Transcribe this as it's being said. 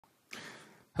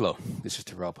Hello, this is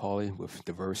Terrell Pauly with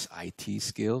Diverse IT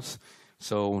Skills.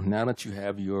 So now that you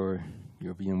have your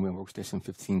VMware Workstation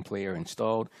 15 player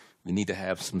installed, we need to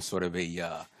have some sort of we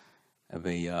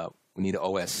need an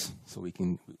OS so we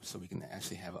can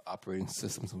actually have an operating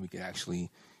system so we can actually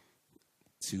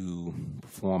to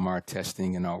perform our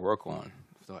testing and our work on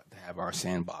to have our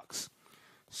sandbox.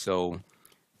 So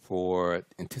for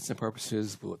intents and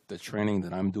purposes, with the training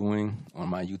that I'm doing on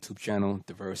my YouTube channel,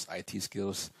 Diverse IT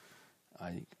Skills,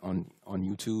 on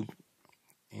YouTube.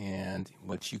 And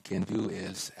what you can do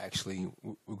is actually,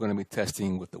 we're going to be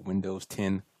testing with the Windows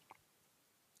 10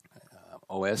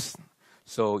 OS.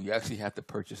 So you actually have to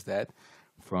purchase that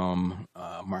from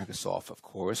Microsoft, of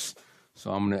course.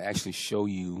 So I'm going to actually show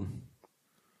you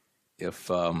if,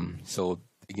 so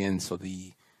again, so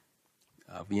the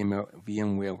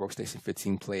VMware Workstation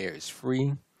 15 player is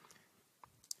free.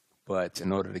 But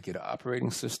in order to get an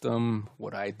operating system,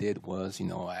 what I did was,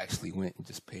 I actually went and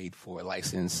just paid for a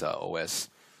license OS.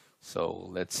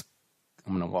 So I'm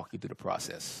going to walk you through the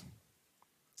process.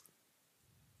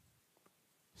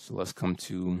 So let's come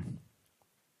to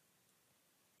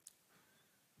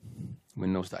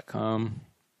windows.com.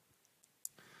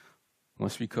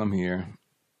 Once we come here,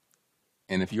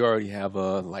 and if you already have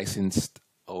a licensed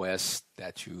OS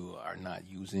that you are not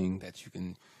using, that you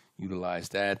can utilize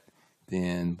that,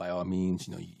 then by all means,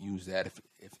 you use that.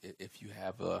 If you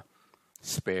have a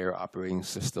spare operating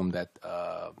system that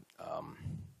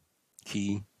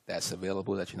key that's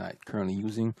available that you're not currently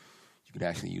using, you could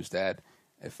actually use that.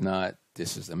 If not,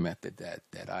 this is a method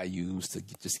that I use to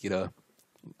just get a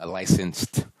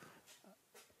licensed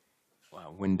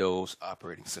Windows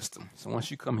operating system. So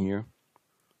once you come here,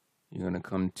 you're going to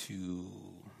come to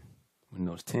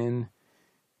Windows 10.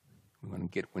 We're going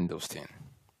to get Windows 10.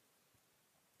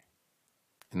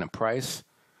 And the price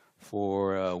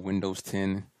for Windows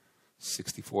 10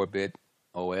 64-bit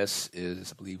OS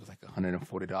is, I believe, like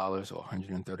 $140 or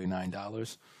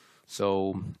 $139.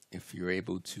 So if you're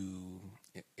able to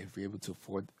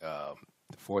afford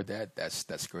that,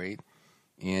 that's great.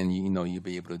 And you'll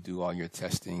be able to do all your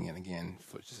testing, and again,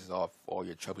 for just all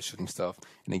your troubleshooting stuff.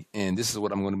 And this is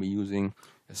what I'm going to be using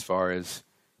as far as,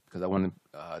 because I want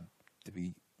to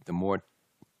be the more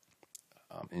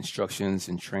instructions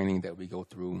and training that we go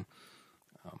through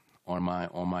on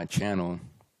my channel,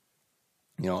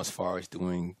 as far as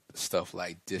doing stuff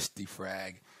like disk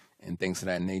defrag and things of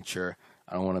that nature.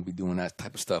 I don't want to be doing that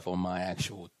type of stuff on my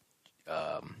actual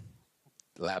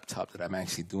laptop that I'm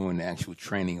actually doing the actual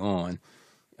training on,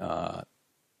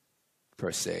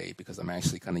 per se, because I'm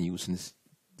actually kind of using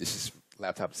this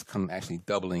laptop is kind of actually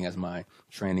doubling as my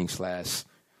training slash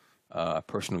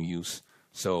personal use.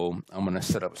 So I'm going to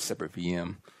set up a separate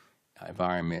VM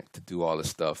environment to do all this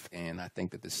stuff, and I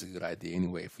think that this is a good idea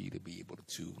anyway for you to be able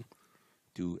to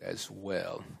do as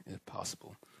well if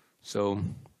possible. So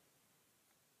I'm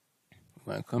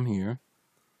going to come here,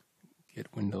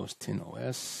 get Windows 10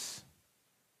 OS,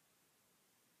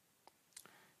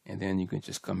 and then you can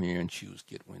just come here and choose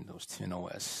get Windows 10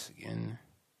 OS again.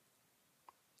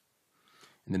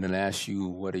 And then it'll ask you,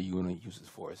 what are you going to use this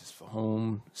for? Is this for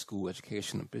home, school,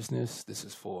 education, or business? This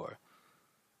is for,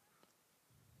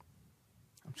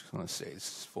 I'm just going to say this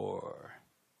is for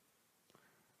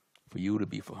you to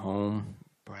be for home.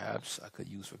 Perhaps I could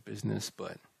use for business,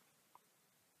 but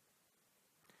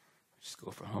just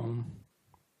go for home.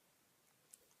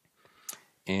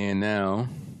 And now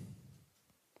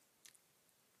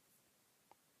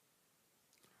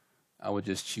I would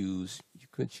just choose, you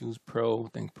could choose Pro. I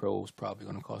think Pro is probably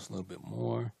going to cost a little bit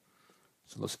more.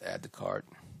 So let's add the cart.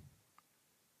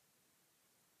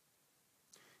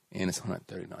 And it's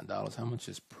 $139. How much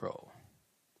is Pro?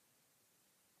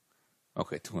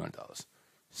 Okay, $200.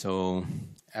 So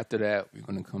after that, we're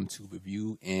going to come to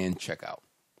review and checkout.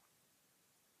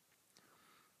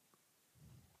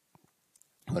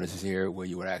 What is this here where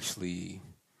you would actually,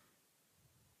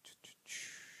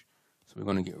 so we're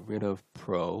going to get rid of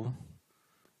Pro,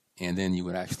 and then you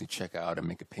would actually check out and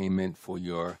make a payment for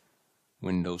your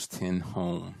Windows 10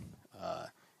 Home.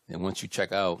 And once you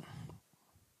check out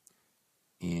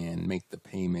and make the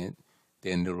payment,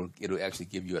 then it'll actually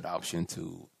give you an option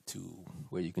to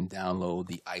where you can download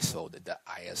the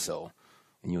ISO,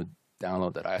 and you'll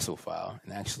download that ISO file.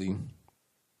 And actually,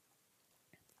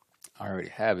 I already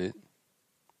have it.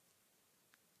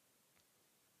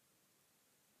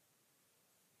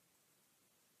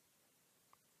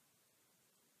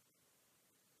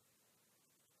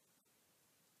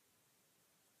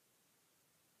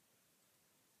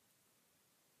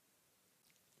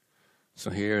 So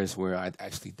here is where I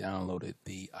actually downloaded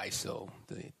the ISO,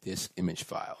 this image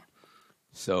file.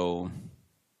 So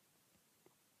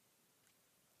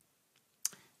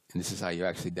and this is how you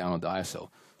actually download the ISO.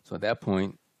 So at that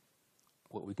point,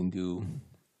 what we can do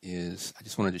is, I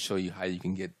just wanted to show you how you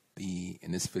can get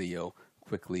in this video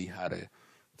quickly, how to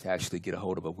actually get a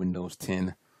hold of a Windows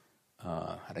 10,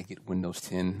 how to get Windows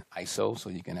 10 ISO, so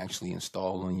you can actually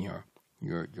install on your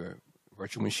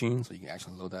virtual machine, so you can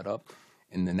actually load that up.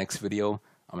 In the next video,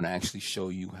 I'm going to actually show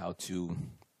you how to,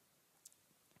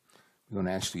 we're going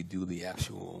to actually do the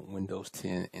actual Windows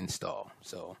 10 install.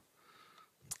 So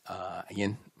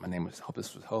again, hope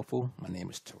this was helpful. My name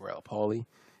is Terrell Pauly.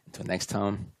 Until next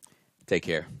time, take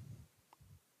care.